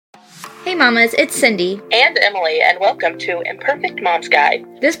Hey mamas, it's Cindy. And Emily, and welcome to Imperfect Mom's Guide.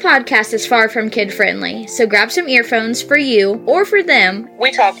 This podcast is far from kid-friendly, so grab some earphones for you or for them.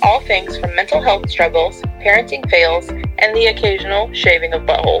 We talk all things from mental health struggles, parenting fails, and the occasional shaving of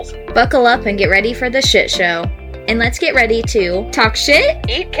buttholes. Buckle up and get ready for the shit show. And let's get ready to talk shit,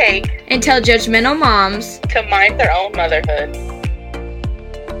 eat cake, and tell judgmental moms to mind their own motherhood.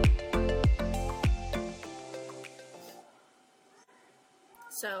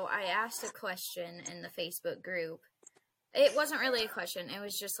 So I asked a question in the Facebook group. It wasn't really a question. It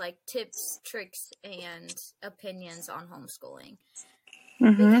was just like tips, tricks, and opinions on homeschooling.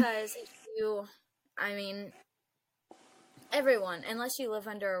 Because everyone, unless you live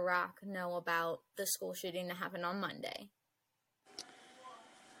under a rock, know about the school shooting that happened on Monday.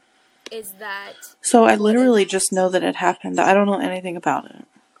 So I literally just know that it happened. I don't know anything about it.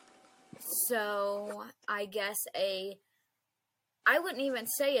 So I guess I wouldn't even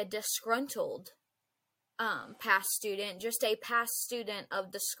say a disgruntled past student, just a past student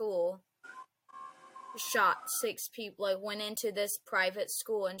of the school shot 6 people, went into this private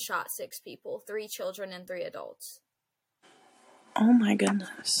school and shot 6 people, 3 children and 3 adults. Oh my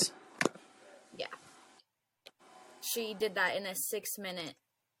goodness. Yeah. She did that in a 6-minute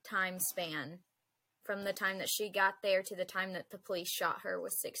time span. From the time that she got there to the time that the police shot her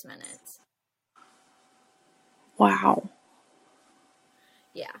was 6 minutes. Wow.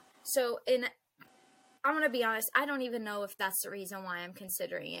 Yeah. So, I'm going to be honest, I don't even know if that's the reason why I'm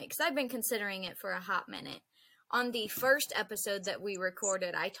considering it, because I've been considering it for a hot minute. On the first episode that we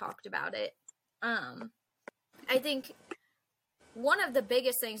recorded, I talked about it. I think one of the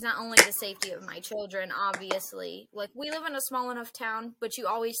biggest things, not only the safety of my children, obviously, we live in a small enough town, but you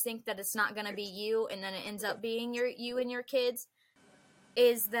always think that it's not going to be you, and then it ends up being you and your kids,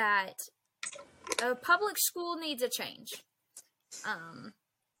 is that a public school needs a change.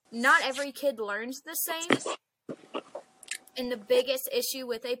 Not every kid learns the same, and the biggest issue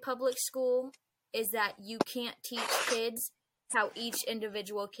with a public school is that you can't teach kids how each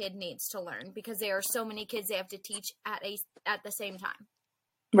individual kid needs to learn, because there are so many kids they have to teach at the same time.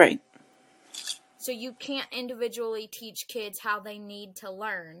 Right. So you can't individually teach kids how they need to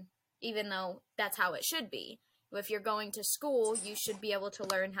learn, even though that's how it should be. If you're going to school, you should be able to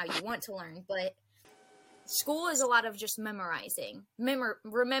learn how you want to learn, but school is a lot of just memorizing,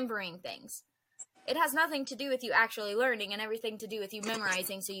 remembering things. It has nothing to do with you actually learning and everything to do with you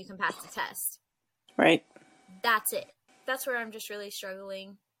memorizing so you can pass the test. Right. That's it. That's where I'm just really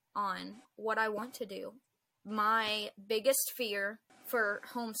struggling on what I want to do. My biggest fear for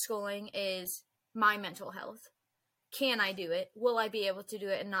homeschooling is my mental health. Can I do it? Will I be able to do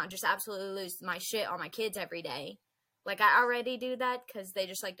it and not just absolutely lose my shit on my kids every day? I already do that because they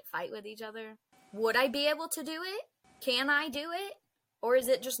just like to fight with each other. Would I be able to do it? Can I do it? Or is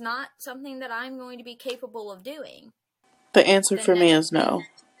it just not something that I'm going to be capable of doing? The answer for me is no.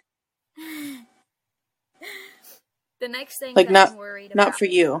 The next thing that I'm worried about, not for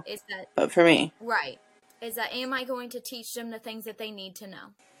you, is that, but for me. Right. Is that, am I going to teach them the things that they need to know?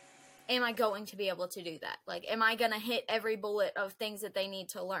 Am I going to be able to do that? Am I going to hit every bullet of things that they need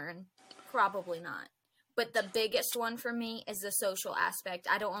to learn? Probably not. But the biggest one for me is the social aspect.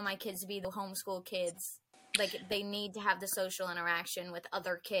 I don't want my kids to be the homeschool kids. They need to have the social interaction with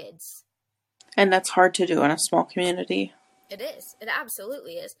other kids. And that's hard to do in a small community. It is. It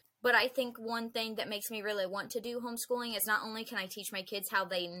absolutely is. But I think one thing that makes me really want to do homeschooling is not only can I teach my kids how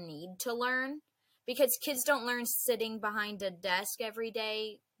they need to learn, because kids don't learn sitting behind a desk every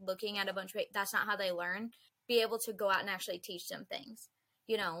day looking at a bunch of... That's not how they learn. Be able to go out and actually teach them things.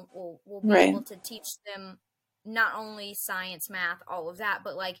 We'll be able to teach them not only science, math, all of that,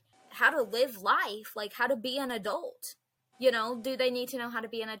 but how to live life, how to be an adult. Do they need to know how to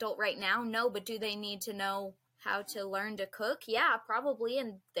be an adult right now? No, but do they need to know how to learn to cook? Yeah, probably,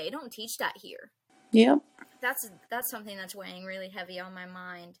 and they don't teach that here. Yep. That's something that's weighing really heavy on my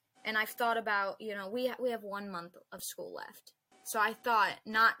mind. And I've thought about, we have 1 month of school left. So I thought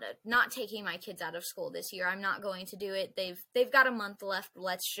not taking my kids out of school this year. I'm not going to do it. They've got a month left.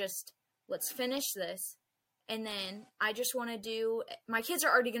 Let's finish this. And then I just want to do, my kids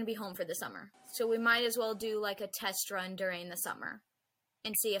are already going to be home for the summer. So we might as well do a test run during the summer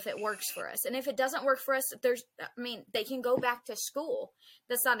and see if it works for us. And if it doesn't work for us, they can go back to school.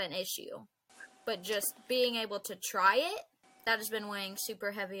 That's not an issue. But just being able to try it, that has been weighing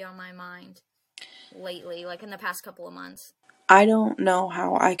super heavy on my mind lately, in the past couple of months. I don't know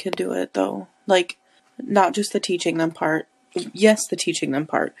how I could do it, though. Not just the teaching them part. Yes, the teaching them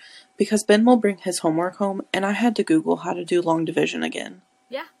part. Because Ben will bring his homework home, and I had to Google how to do long division again.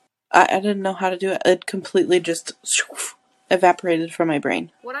 Yeah. I didn't know how to do it. It completely just evaporated from my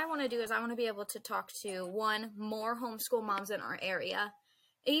brain. What I want to do is I want to be able to talk to, more homeschool moms in our area.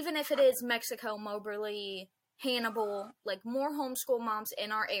 Even if it is Mexico, Moberly, Hannibal, like more homeschool moms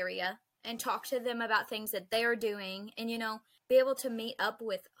in our area, and talk to them about things that they're doing, and, be able to meet up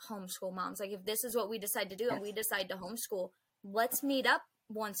with homeschool moms. Like, if this is what we decide to do and we decide to homeschool, let's meet up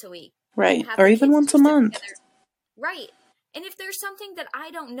once a week. Right. Or even once a month. Together. Right. And if there's something that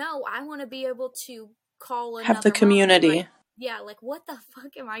I don't know, I want to be able to call another have the community. Like, what the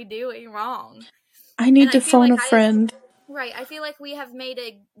fuck am I doing wrong? I need to phone a friend. Right. I feel like we have made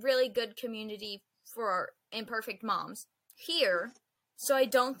a really good community for imperfect moms here. So I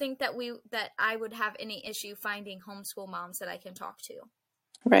don't think that I would have any issue finding homeschool moms that I can talk to.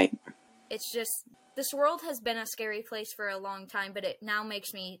 Right. It's just, this world has been a scary place for a long time, but it now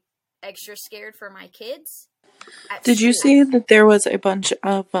makes me extra scared for my kids. Did you see that there was a bunch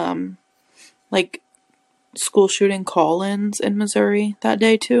of, school shooting call-ins in Missouri that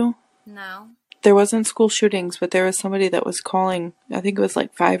day, too? No. There wasn't school shootings, but there was somebody that was calling, I think it was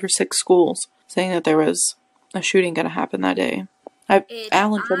 5 or 6 schools, saying that there was a shooting going to happen that day.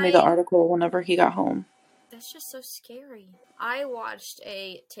 Alan told me the article whenever he got home. That's just so scary. I watched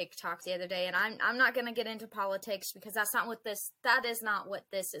a TikTok the other day, and I'm not going to get into politics because that is not what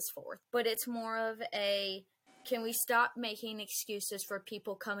this is for. But it's more of can we stop making excuses for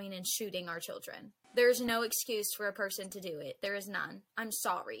people coming and shooting our children? There's no excuse for a person to do it. There is none. I'm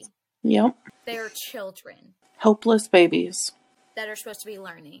sorry. Yep. They're children. Helpless babies. That are supposed to be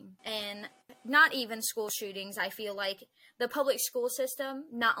learning. And not even school shootings. I feel like the public school system,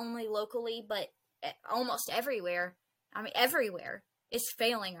 not only locally, but almost everywhere, everywhere, is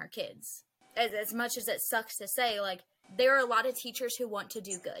failing our kids. As much as it sucks to say, there are a lot of teachers who want to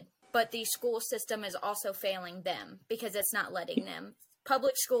do good. But the school system is also failing them because it's not letting them.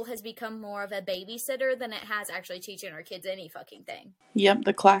 Public school has become more of a babysitter than it has actually teaching our kids any fucking thing. Yep,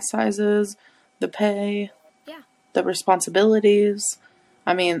 the class sizes, the pay, the responsibilities.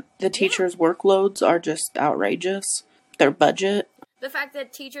 The teachers' workloads are just outrageous. Their budget. The fact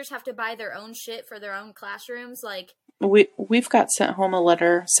that teachers have to buy their own shit for their own classrooms, We've got sent home a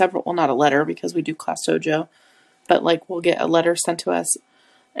letter, not a letter because we do Class Dojo, but we'll get a letter sent to us.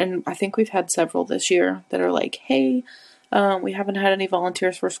 And I think we've had several this year that are hey, we haven't had any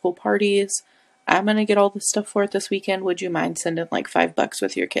volunteers for school parties. I'm going to get all this stuff for it this weekend. Would you mind sending $5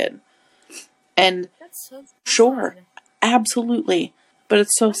 with your kid? And that's so sure, absolutely. But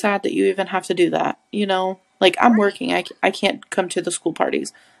it's so sad that you even have to do that, I'm working. I can't come to the school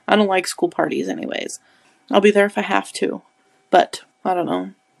parties. I don't like school parties anyways. I'll be there if I have to. But, I don't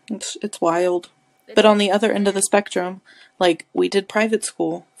know. It's wild. But on the other end of the spectrum, we did private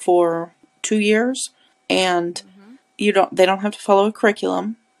school for 2 years, and they don't have to follow a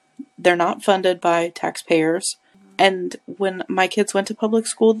curriculum. They're not funded by taxpayers. And when my kids went to public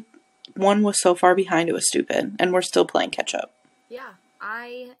school, one was so far behind it was stupid, and we're still playing catch up. Yeah,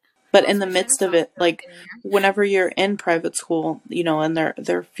 But in the midst of it, whenever you're in private school, and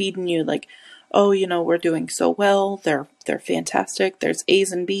they're feeding you we're doing so well. They're fantastic. There's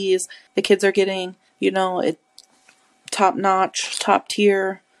A's and B's. The kids are getting, it top notch, top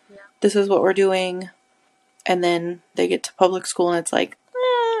tier. Yeah. This is what we're doing. And then they get to public school and it's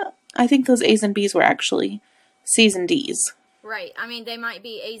I think those A's and B's were actually C's and D's. Right. They might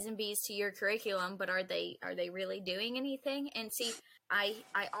be A's and B's to your curriculum, but are they really doing anything? And see, I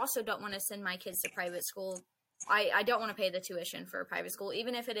also don't want to send my kids to private school. I don't want to pay the tuition for a private school,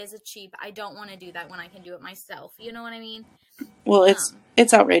 even if it is cheap. I don't want to do that when I can do it myself. You know what I mean? Well,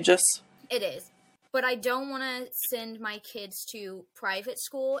 it's outrageous. It is. But I don't want to send my kids to private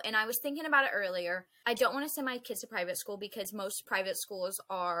school. And I was thinking about it earlier. I don't want to send my kids to private school because most private schools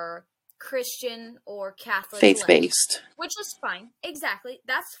are Christian or Catholic. Faith-based. Which is fine. Exactly.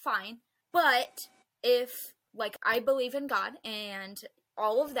 That's fine. But if, I believe in God and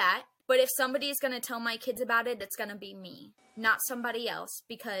all of that, but if somebody is going to tell my kids about it, it's going to be me, not somebody else.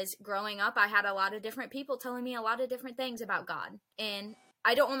 Because growing up, I had a lot of different people telling me a lot of different things about God. And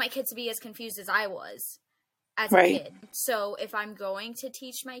I don't want my kids to be as confused as I was as a kid. So if I'm going to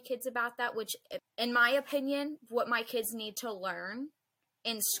teach my kids about that, which, in my opinion, what my kids need to learn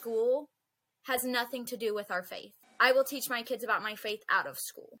in school has nothing to do with our faith. I will teach my kids about my faith out of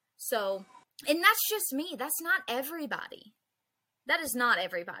school. So, and that's just me. That's not everybody. That is not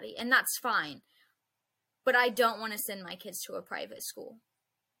everybody, and that's fine. But I don't want to send my kids to a private school.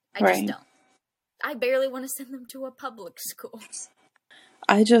 I just don't. I barely want to send them to a public school.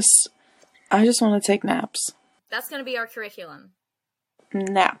 I just want to take naps. That's going to be our curriculum.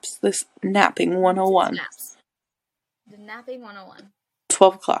 Naps. This napping 101. Naps. The napping 101.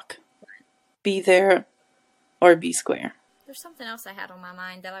 12 o'clock. Be there or be square. There's something else I had on my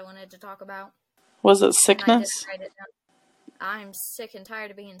mind that I wanted to talk about. Was it And I sickness? didn't write it down. I'm sick and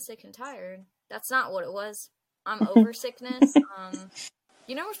tired of being sick and tired. That's not what it was. I'm over sickness.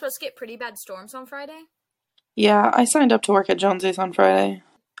 You know we're supposed to get pretty bad storms on Friday? Yeah, I signed up to work at Jonesy's on Friday.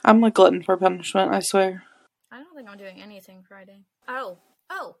 I'm a glutton for punishment, I swear. I don't think I'm doing anything Friday. Oh,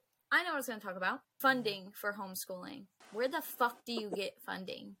 I know what I was going to talk about. Funding for homeschooling. Where the fuck do you get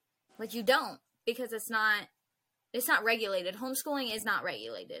funding? Like, you don't, because it's not regulated. Homeschooling is not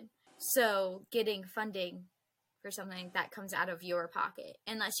regulated. So, getting funding for something that comes out of your pocket,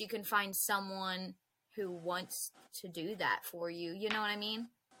 unless you can find someone who wants to do that for you, you know what I mean?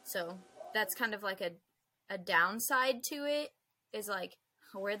 So, that's kind of like a downside to it, is like,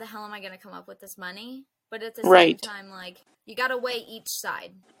 where the hell am I going to come up with this money? But at the same time, like, you gotta weigh each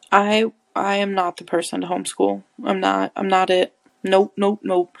side. I am not the person to homeschool. I'm not it. Nope.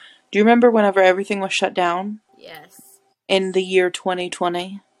 Do you remember whenever everything was shut down? Yes. In the year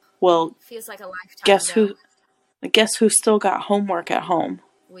 2020? Well, feels like a lifetime guess who still got homework at home?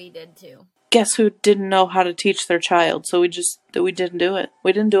 We did too. Guess who didn't know how to teach their child, so we didn't do it.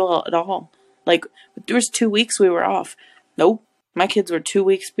 We didn't do it at all. Like, there was 2 weeks we were off. Nope. My kids were 2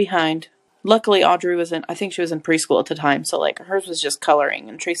 weeks behind. Luckily, Audrey I think she was in preschool at the time, so, like, hers was just coloring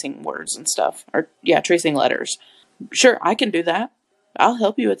and tracing words and stuff. Tracing letters. Sure, I can do that. I'll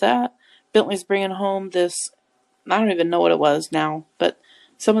help you with that. Bentley's bringing home this, I don't even know what it was now, but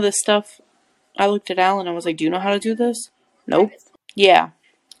some of this stuff, I looked at Alan and I was like, do you know how to do this? Nope. Yeah.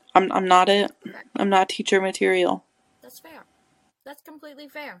 I'm not it. I'm not teacher material. That's fair. That's completely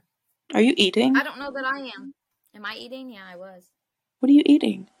fair. Are you eating? I don't know that I am. Am I eating? Yeah, I was. What are you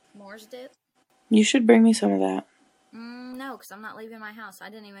eating? Moore's dip. You should bring me some of that. No, because I'm not leaving my house. I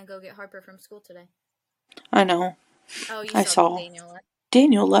didn't even go get Harper from school today. I know. Oh, I saw. Daniel left.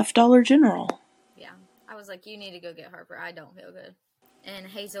 Daniel left Dollar General. Yeah. I was like, you need to go get Harper. I don't feel good. And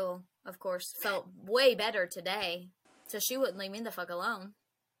Hazel, of course, felt way better today. So she wouldn't leave me the fuck alone.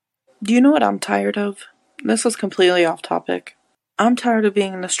 Do you know what I'm tired of? This is completely off topic. I'm tired of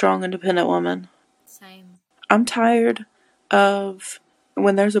being the strong, independent woman. Same. I'm tired of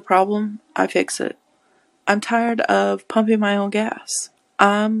when there's a problem, I fix it. I'm tired of pumping my own gas.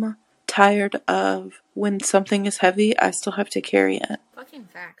 I'm tired of when something is heavy, I still have to carry it. Fucking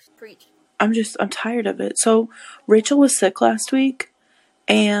facts. Preach. I'm tired of it. So, Rachel was sick last week,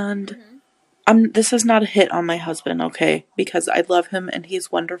 and this is not a hit on my husband, okay? Because I love him, and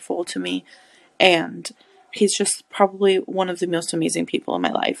he's wonderful to me, and he's just probably one of the most amazing people in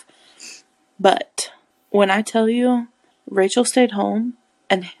my life. But when I tell you, Rachel stayed home,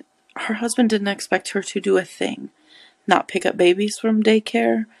 and her husband didn't expect her to do a thing. Not pick up babies from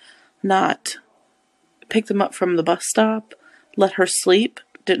daycare, not pick them up from the bus stop, let her sleep,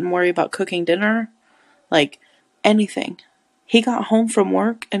 didn't worry about cooking dinner, like anything. He got home from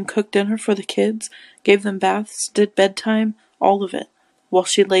work and cooked dinner for the kids, gave them baths, did bedtime, all of it, while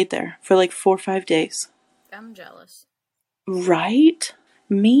she laid there for like 4 or 5 days. I'm jealous. Right?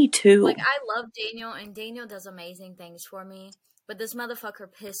 Me too. Like, I love Daniel, and Daniel does amazing things for me, but this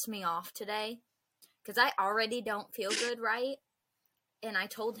motherfucker pissed me off today, because I already don't feel good, right? And I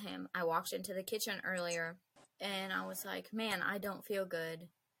told him, I walked into the kitchen earlier, and I was like, man, I don't feel good.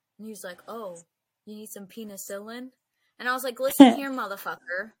 And he was like, oh, you need some penicillin? And I was like, listen here,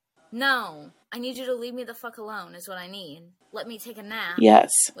 motherfucker. No, I need you to leave me the fuck alone is what I need. Let me take a nap.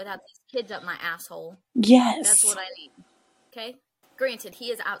 Yes. Without these kids up my asshole. Yes. That's what I need. Okay? Granted, he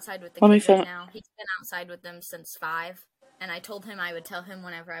is outside with the kids right now. He's been outside with them since 5. And I told him I would tell him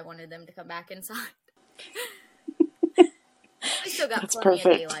whenever I wanted them to come back inside. I still got plenty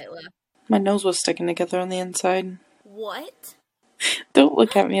of daylight left. My nose was sticking together on the inside. What? Don't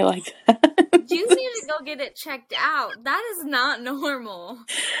look at me like that. You need to go get it checked out. That is not normal.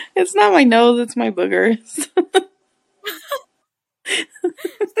 It's not my nose, it's my boogers.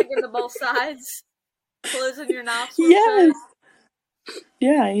 Sticking to both sides. Closing your nostrils. Yes.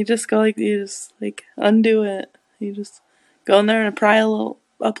 Yeah, you just undo it. You just go in there and apply a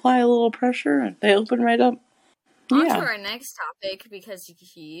little pressure and they open right up. On to our next topic, because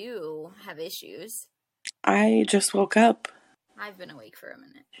you have issues. I just woke up. I've been awake for a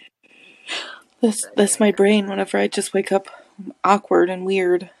minute. That's my brain. Whenever I just wake up, I'm awkward and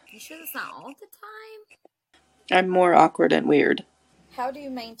weird. You sure that's not all the time? I'm more awkward and weird. How do you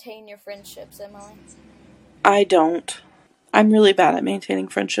maintain your friendships, Emily? I don't. I'm really bad at maintaining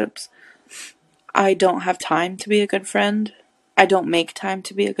friendships. I don't have time to be a good friend. I don't make time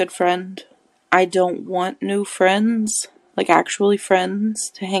to be a good friend. I don't want new friends, like actually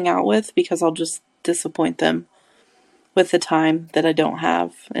friends, to hang out with, because I'll just disappoint them with the time that I don't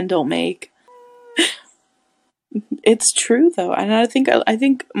have and don't make. It's true though, and I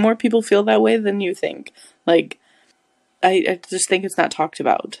think more people feel that way than you think. Like, I just think it's not talked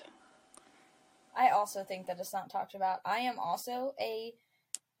about. I also think that it's not talked about. I am also a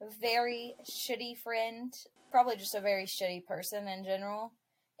very shitty friend, probably just a very shitty person in general.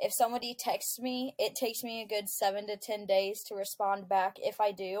 If somebody texts me, it takes me a good 7 to 10 days to respond back if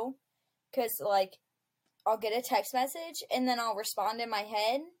I do. Because, like, I'll get a text message, and then I'll respond in my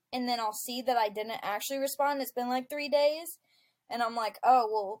head, and then I'll see that I didn't actually respond. It's been like 3 days, and I'm like,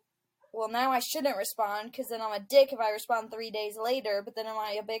 oh, well, now I shouldn't respond, because then I'm a dick if I respond 3 days later, but then am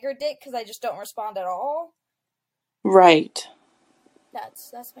I a bigger dick because I just don't respond at all? Right.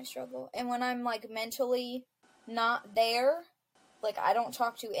 That's my struggle. And when I'm, like, mentally not there, like, I don't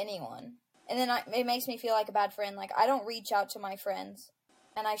talk to anyone. And then it makes me feel like a bad friend. Like, I don't reach out to my friends,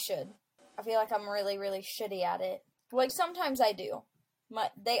 and I should. I feel like I'm really, really shitty at it. Like, sometimes I do.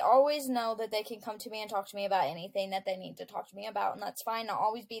 But they always know that they can come to me and talk to me about anything that they need to talk to me about, and that's fine. I'll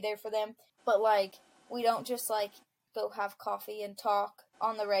always be there for them. But, like, we don't just, like, go have coffee and talk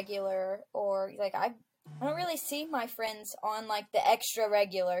on the regular, or, like, I don't really see my friends on, like, the extra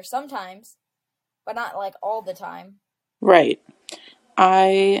regular sometimes, but not, like, all the time. Right.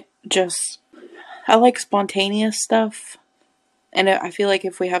 I like spontaneous stuff, and I feel like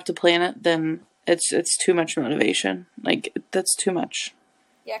if we have to plan it, then it's too much motivation. Like, that's too much.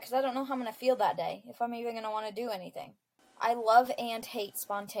 Yeah, because I don't know how I'm going to feel that day, if I'm even going to want to do anything. I love and hate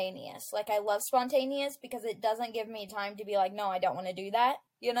spontaneous. Like, I love spontaneous because it doesn't give me time to be like, no, I don't want to do that,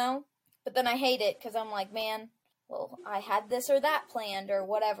 you know? But then I hate it because I'm like, man, well, I had this or that planned or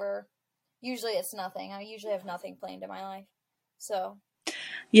whatever. Usually it's nothing. I usually have nothing planned in my life. So.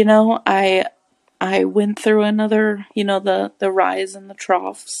 You know, I went through another, the rise and the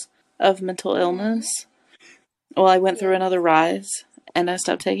troughs of mental illness. Well, I went through another rise, and I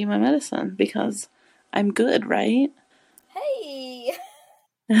stopped taking my medicine because I'm good, right? Hey!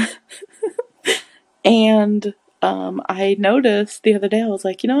 And I noticed the other day, I was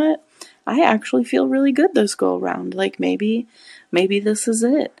like, you know what? I actually feel really good this go around. Like, maybe this is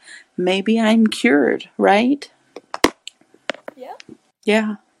it. Maybe I'm cured, right? Yeah.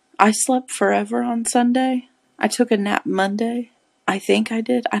 Yeah. I slept forever on Sunday. I took a nap Monday. I think I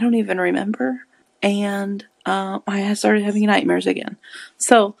did. I don't even remember. And I started having nightmares again.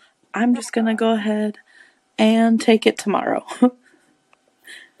 So I'm just going to go ahead and take it tomorrow.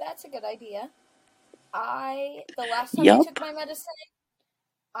 That's a good idea. The last time I took my medicine,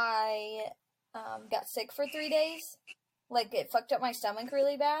 I got sick for 3 days. Like, it fucked up my stomach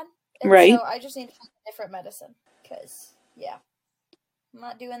really bad. And right. So I just need to find a different medicine. Because, yeah. I'm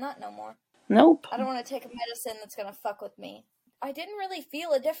not doing that no more. Nope. I don't want to take a medicine that's going to fuck with me. I didn't really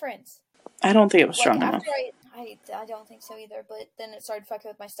feel a difference. I don't think it was strong enough. I don't think so either, but then it started fucking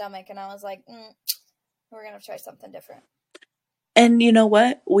with my stomach, and I was like, we're going to try something different. And you know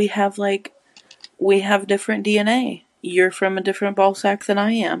what? We have different DNA. You're from a different ball sack than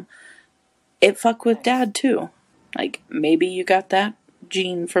I am. It fucked with Dad, too. Like, maybe you got that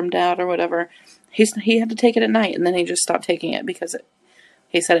gene from Dad or whatever. He had to take it at night, and then he just stopped taking it because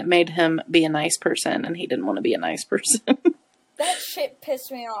he said it made him be a nice person, and he didn't want to be a nice person. That shit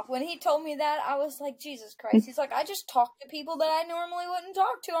pissed me off. When he told me that, I was like, Jesus Christ. He's like, I just talk to people that I normally wouldn't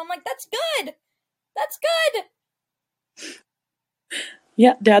talk to. I'm like, that's good. That's good.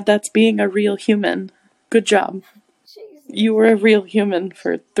 Yeah, Dad, that's being a real human. Good job. Jesus. You were a real human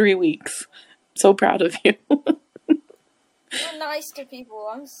for 3 weeks. So proud of you. You're nice to people.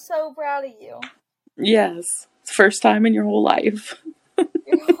 I'm so proud of you. Yes. First time in your whole life.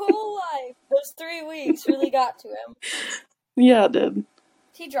 Your whole life. Those 3 weeks really got to him. Yeah, it did.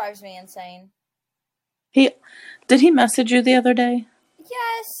 He drives me insane. Did he message you the other day?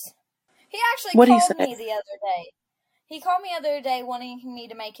 Yes. He actually called me the other day. He called me the other day wanting me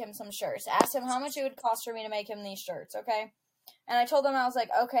to make him some shirts. Asked him how much it would cost for me to make him these shirts, okay? And I told him, I was like,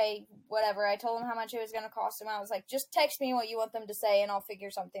 okay, whatever. I told him how much it was going to cost him. I was like, just text me what you want them to say and I'll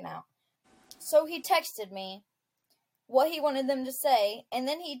figure something out. So he texted me what he wanted them to say, and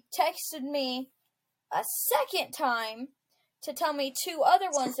then he texted me a second time to tell me 2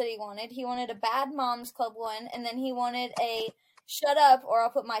 other ones that he wanted. He wanted a Bad Moms Club one, and then he wanted a shut up or I'll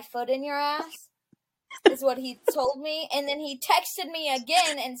put my foot in your ass, is what he told me. And then he texted me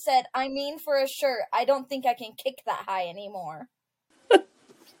again and said, I mean for a shirt, I don't think I can kick that high anymore.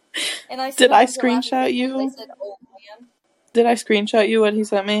 And I Did I screenshot you? I said, oh, man. Did I screenshot you what he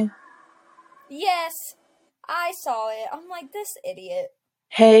sent me? Yes, I saw it. I'm like, this idiot.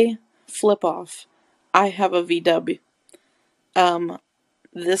 Hey, flip off. I have a VW.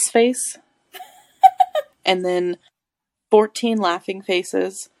 This face, and then 14 laughing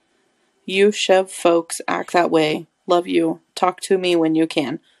faces. You Chev folks act that way. Love you. Talk to me when you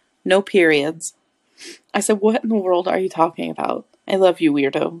can. No periods. I said, what in the world are you talking about? I love you,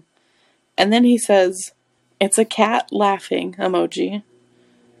 weirdo. And then he says, it's a cat laughing emoji.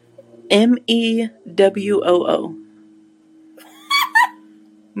 MEWOO.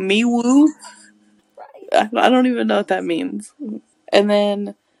 Me woo? Right. I don't even know what that means. And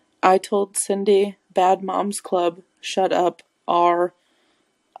then I told Cindy, Bad Moms Club, shut up,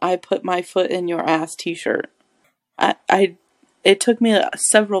 I put my foot in your ass t-shirt. It took me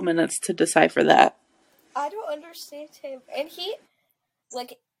several minutes to decipher that. I don't understand him. And he,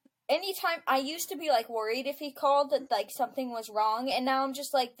 like, anytime, I used to be, like, worried if he called that, like, something was wrong, and now I'm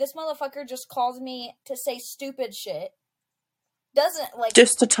just like, this motherfucker just calls me to say stupid shit. Doesn't, like...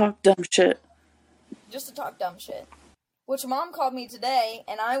 Just to talk dumb shit. Just to talk dumb shit. Which Mom called me today,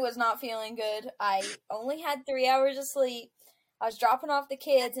 and I was not feeling good. I only had 3 hours of sleep. I was dropping off the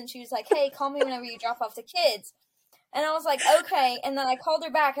kids, and she was like, hey, call me whenever you drop off the kids. And I was like, okay. And then I called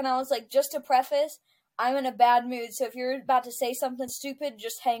her back, and I was like, just to preface, I'm in a bad mood, so if you're about to say something stupid,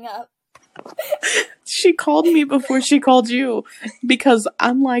 just hang up. She called me before she called you, because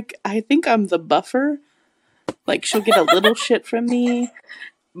I'm like, I think I'm the buffer. Like, she'll get a little shit from me,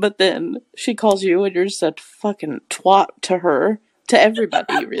 but then she calls you, and you're just a fucking twat to her. To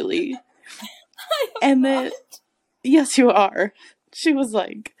everybody, really. And then, yes, you are. She was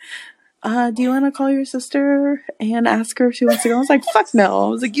like, do you want to call your sister and ask her if she wants to go? I was like, fuck no. I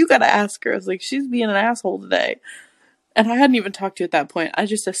was like, you gotta ask her. I was like, she's being an asshole today. And I hadn't even talked to you at that point. I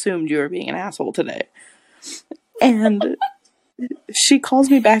just assumed you were being an asshole today. And she calls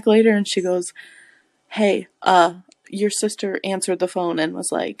me back later and she goes, hey, your sister answered the phone and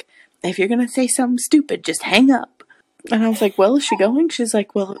was like, if you're gonna say something stupid, just hang up. And I was like, well, is she going? She's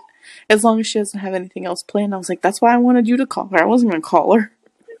like, well, as long as she doesn't have anything else planned. I was like, that's why I wanted you to call her. I wasn't gonna call her.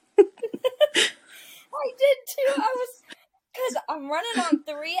 I did too. Because I'm running on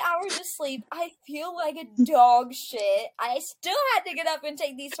 3 hours of sleep. I feel like a dog shit. I still had to get up and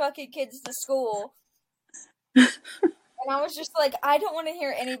take these fucking kids to school. And I was just like, I don't want to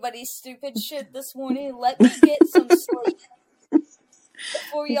hear anybody's stupid shit this morning. Let me get some sleep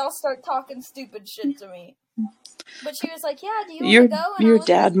before y'all start talking stupid shit to me. But she was like, yeah, do you want to go? And your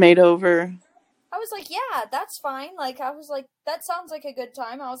dad made over. I was like, yeah, that's fine. Like, I was like, that sounds like a good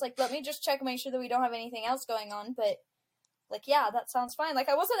time. I was like, let me just check, make sure that we don't have anything else going on. But, like, yeah, that sounds fine. Like,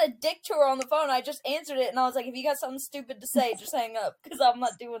 I wasn't a dick to her on the phone. I just answered it, and I was like, if you got something stupid to say, just hang up, because I'm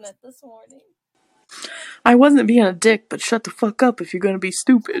not doing it this morning. I wasn't being a dick, but shut the fuck up if you're gonna be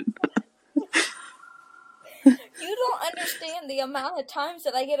stupid. You don't understand the amount of times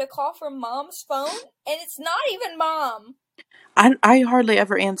that I get a call from Mom's phone, and it's not even Mom. I hardly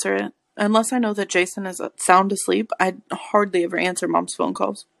ever answer it. Unless I know that Jason is sound asleep, I hardly ever answer Mom's phone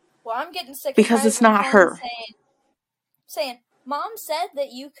calls. Well, I'm getting sick because it's not her. Saying, Mom said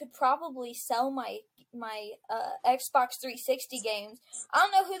that you could probably sell my Xbox 360 games. I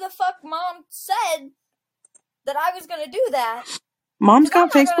don't know who the fuck Mom said that I was gonna do that. Mom's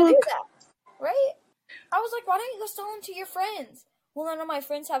got Facebook, do that, right? I was like, why don't you go sell them to your friends? Well, none of my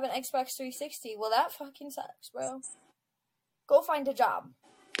friends have an Xbox 360. Well, that fucking sucks, bro. Go find a job.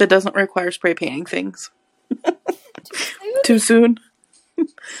 That doesn't require spray painting things. Too soon?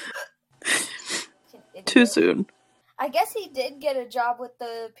 Too soon. I guess he did get a job with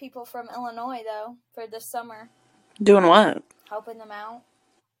the people from Illinois, though, for this summer. Doing what? Helping them out.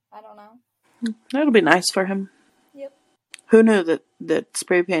 I don't know. That'll be nice for him. Yep. Who knew that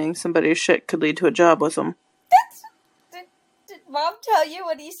spray painting somebody's shit could lead to a job with him? Did Mom tell you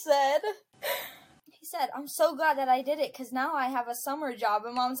what he said? He said, I'm so glad that I did it, because now I have a summer job.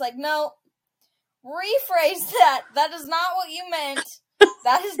 And Mom's like, no, rephrase that. That is not what you meant.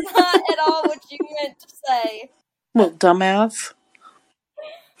 That is not at all what you meant to say. Little dumbass.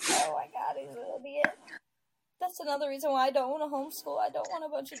 Oh my god, he's an idiot. That's another reason why I don't want to homeschool. I don't want a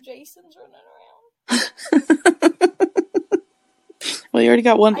bunch of Jasons running around. Well, you already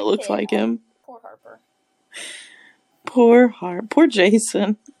got one that looks like him. Poor Harper. Poor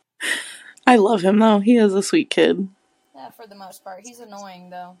Jason. I love him, though. He is a sweet kid. Yeah, for the most part. He's annoying,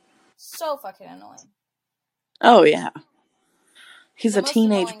 though. So fucking annoying. Oh, yeah. He's a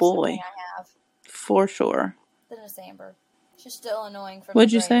teenage boy. I have. For sure. Then it's Amber. She's still annoying from What'd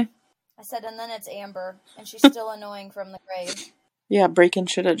the you grave. say? I said, and then it's Amber, and she's still annoying from the grave. Yeah, breaking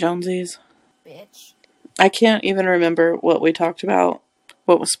shit at Jonesy's. Bitch. I can't even remember what we talked about,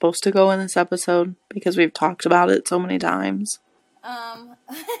 what was supposed to go in this episode, because we've talked about it so many times. I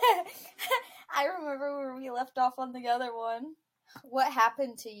remember where we left off on the other one. What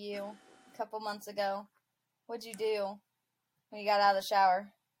happened to you a couple months ago? What'd you do when you got out of the shower?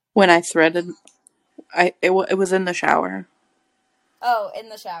 When I threaded, it was in the shower. Oh, in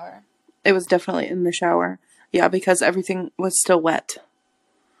the shower. It was definitely in the shower. Yeah, because everything was still wet.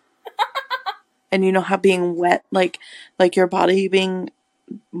 And you know how being wet, like your body being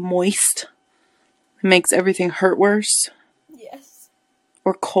moist makes everything hurt worse? Yes.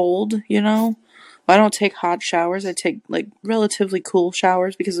 Or cold, you know? I don't take hot showers. I take like relatively cool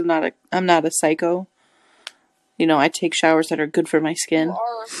showers because I'm not a psycho. You know, I take showers that are good for my skin.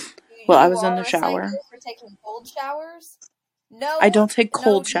 Well, I was in the shower. A psycho for taking cold showers? No. I don't take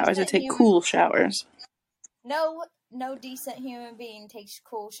cold showers. I take cool showers. No decent human being takes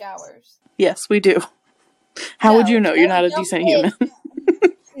cool showers. Yes, we do. How would you know? You're not a decent human.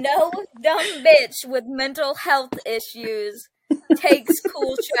 No dumb bitch with mental health issues takes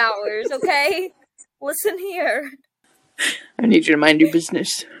cool showers, okay? Listen here. I need you to mind your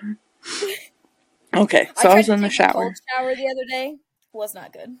business. Okay, so I was in the shower. A cold shower the other day. Was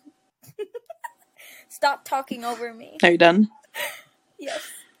not good. Stop talking over me. Are you done? Yes.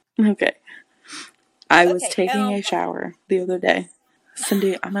 Okay. I was taking a shower the other day.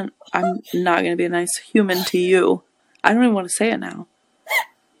 Cindy, I'm not gonna be a nice human to you. I don't even want to say it now.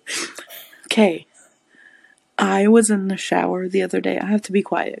 Okay. I was in the shower the other day. I have to be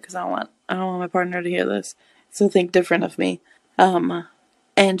quiet because I don't want my partner to hear this. So think different of me.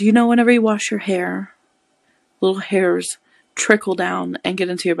 And you know, whenever you wash your hair, little hairs trickle down and get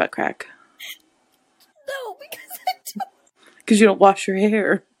into your butt crack. No, because I don't. Because you don't wash your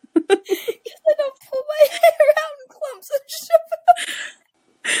hair. Because I don't pull my hair out in clumps and shove it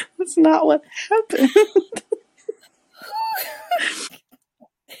up. That's not what happened.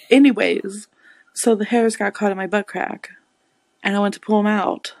 Anyways, so the hairs got caught in my butt crack. And I went to pull them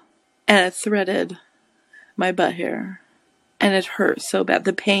out. And it threaded my butt hair. And it hurt so bad.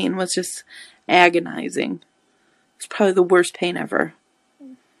 The pain was just agonizing. It's probably the worst pain ever.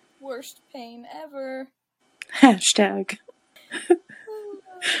 Worst pain ever. Hashtag.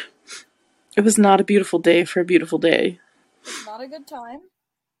 It was not a beautiful day for a beautiful day. Not a good time.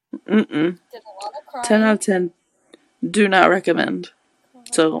 Mm-mm. Did a lot of crying. 10 out of 10. Do not recommend.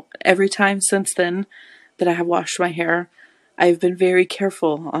 So every time since then that I have washed my hair, I've been very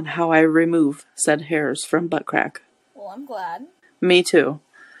careful on how I remove said hairs from butt crack. Well, I'm glad. Me too.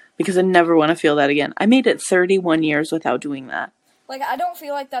 Because I never want to feel that again. I made it 31 years without doing that. Like, I don't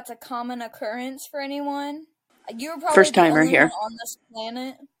feel like that's a common occurrence for anyone. You're probably first timer the only here one on this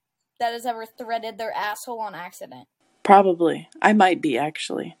planet that has ever threaded their asshole on accident. Probably. I might be,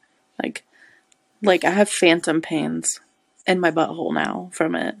 actually. Like I have phantom pains in my butthole now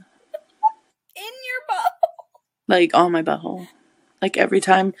from it. In your butthole? Like, on my butthole. Like, every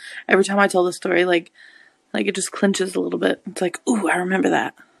time I tell the story, like it just clenches a little bit. It's like, ooh, I remember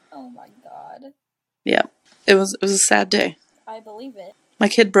that. Oh my god. Yeah. It was a sad day. I believe it. My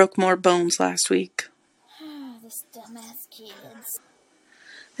kid broke more bones last week. This dumbass kids.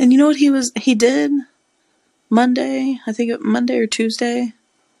 And you know what he did? Monday, I think Monday or Tuesday.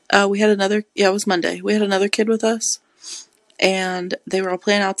 It was Monday. We had another kid with us. And they were all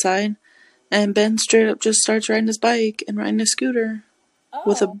playing outside. And Ben straight up just starts riding his bike and riding his scooter.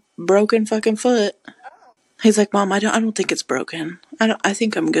 With a broken fucking foot. He's like, Mom, I don't think it's broken. I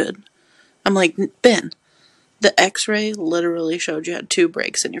think I'm good. I'm like, Ben, the x-ray literally showed you had 2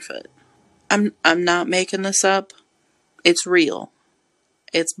 breaks in your foot. I'm not making this up. It's real.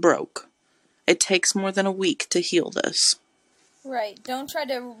 It's broke. It takes more than a week to heal this. Right. Don't try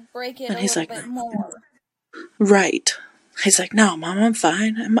to break it and a little bit more. Right. He's like, no, Mom, I'm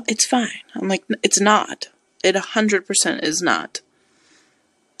fine. It's fine. I'm like, it's not. It 100% is not.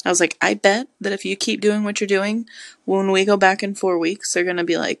 I was like, I bet that if you keep doing what you're doing, when we go back in 4 weeks, they're going to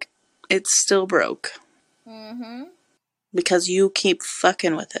be like, it's still broke. Mm-hmm. Because you keep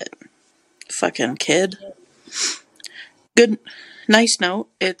fucking with it. Fucking kid. Good, nice note.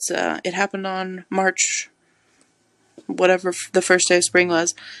 It happened on March, whatever the first day of spring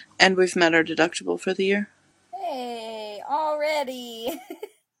was, and we've met our deductible for the year. Hey, already.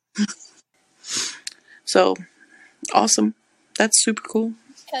 So, awesome. That's super cool.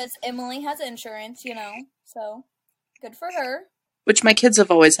 Because Emily has insurance, so good for her. Which my kids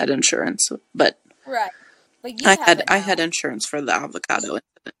have always had insurance, but right. But I had insurance for the avocado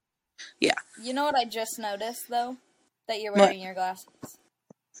incident. Yeah. You know what I just noticed though? That you're wearing your glasses.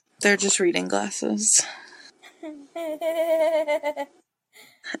 They're just reading glasses.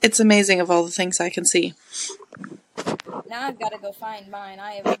 It's amazing of all the things I can see. Now I've got to go find mine.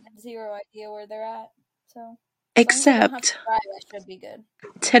 I have zero idea where they're at. So except I should be good.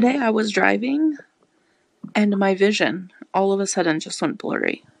 Today I was driving and my vision all of a sudden just went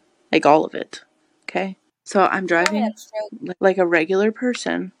blurry. Like all of it. Okay? So I'm driving like a regular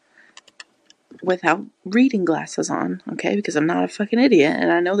person without reading glasses on, okay? Because I'm not a fucking idiot,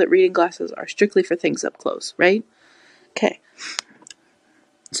 and I know that reading glasses are strictly for things up close, right? Okay.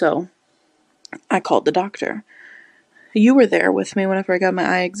 So, I called the doctor. You were there with me whenever I got my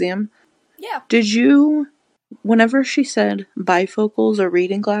eye exam. Yeah. Did you, whenever she said bifocals or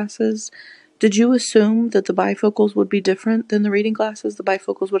reading glasses, did you assume that the bifocals would be different than the reading glasses? The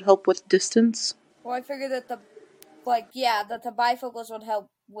bifocals would help with distance? Well, I figured that the bifocals would help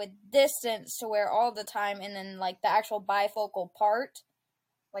with distance to wear all the time, and then, like, the actual bifocal part,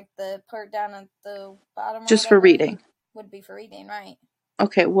 like the part down at the bottom, just for reading, would be for reading, right?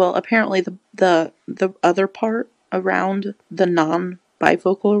 Okay, well, apparently the other part around the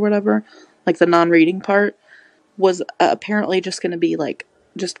non-bifocal or whatever, like the non-reading part, was apparently just going to be, like,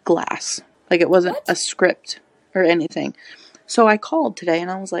 just glass. Like, it wasn't a script or anything. So I called today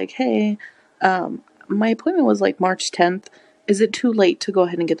and I was like, hey, my appointment was like March 10th. Is it too late to go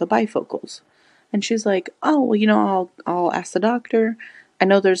ahead and get the bifocals? And she's like, oh, well, I'll ask the doctor. I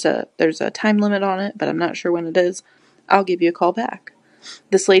know there's a time limit on it, but I'm not sure when it is. I'll give you a call back.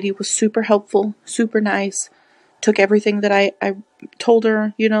 This lady was super helpful, super nice, took everything that I told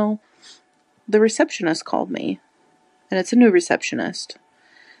her, The receptionist called me, and it's a new receptionist.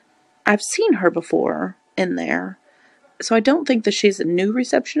 I've seen her before in there, so I don't think that she's a new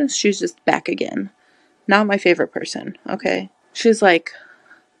receptionist. She's just back again. Not my favorite person, okay? She's like,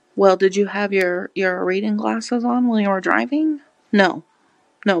 well, did you have your reading glasses on while you were driving? No,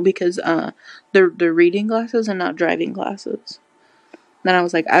 because they're reading glasses and not driving glasses. Then I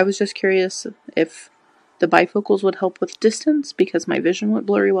was like, I was just curious if the bifocals would help with distance, because my vision went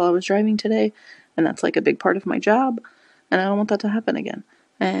blurry while I was driving today, and that's like a big part of my job, and I don't want that to happen again.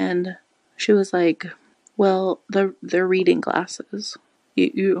 And she was like, well, they're reading glasses.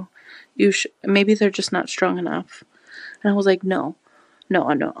 You maybe they're just not strong enough. And I was like, no,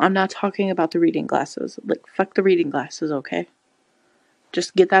 I'm not talking about the reading glasses. Like, fuck the reading glasses, okay?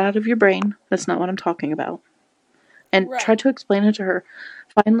 Just get that out of your brain. That's not what I'm talking about. And try to explain it to her.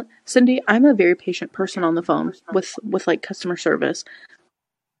 Finally, Cindy, I'm a very patient person on the phone with like customer service,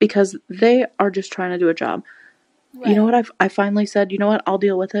 because they are just trying to do a job. Right. You know what? I finally said, you know what? I'll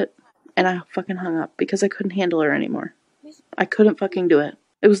deal with it. And I fucking hung up because I couldn't handle her anymore. I couldn't fucking do it.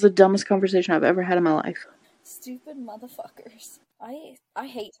 It was the dumbest conversation I've ever had in my life. Stupid motherfuckers. I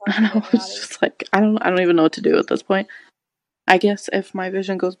hate talking I know, it's just like, I don't even know what to do at this point. I guess if my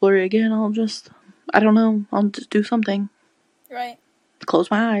vision goes blurry again, I'll just do something. Right.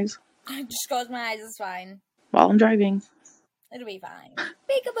 Close my eyes. Just close my eyes, it's fine. While I'm driving. It'll be fine.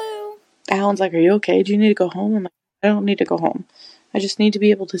 Peekaboo. Alan's like, are you okay? Do you need to go home? I'm like, I don't need to go home. I just need to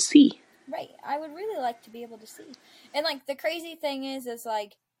be able to see. Right. I would really like to be able to see. And, like, the crazy thing is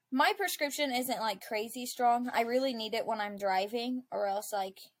like, my prescription isn't, like, crazy strong. I really need it when I'm driving, or else,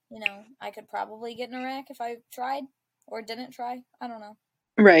 like, I could probably get in a wreck if I tried or didn't try. I don't know.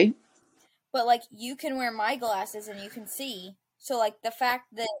 Right. But, like, you can wear my glasses and you can see. So, like, the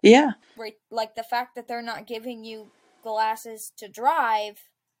fact that... Yeah. Like, the fact that they're not giving you glasses to drive,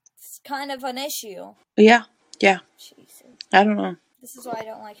 it's kind of an issue. Yeah. Jesus. I don't know. This is why I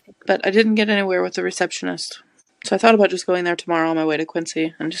don't like people. But I didn't get anywhere with the receptionist. So I thought about just going there tomorrow on my way to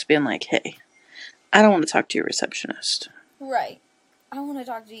Quincy and just being like, hey, I don't want to talk to your receptionist. Right. I want to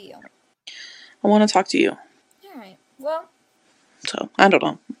talk to you. I want to talk to you. Alright. Well. So, I don't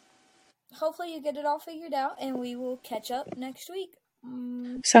know. Hopefully you get it all figured out, and we will catch up next week.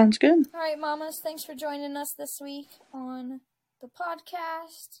 Sounds good. Alright, mamas. Thanks for joining us this week on the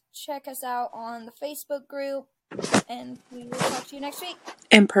podcast. Check us out on the Facebook group, and we will talk to you next week.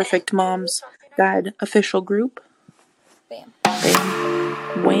 Imperfect Moms Guide official group. Bam.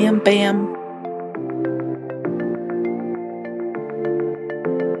 Bam. Wham, bam.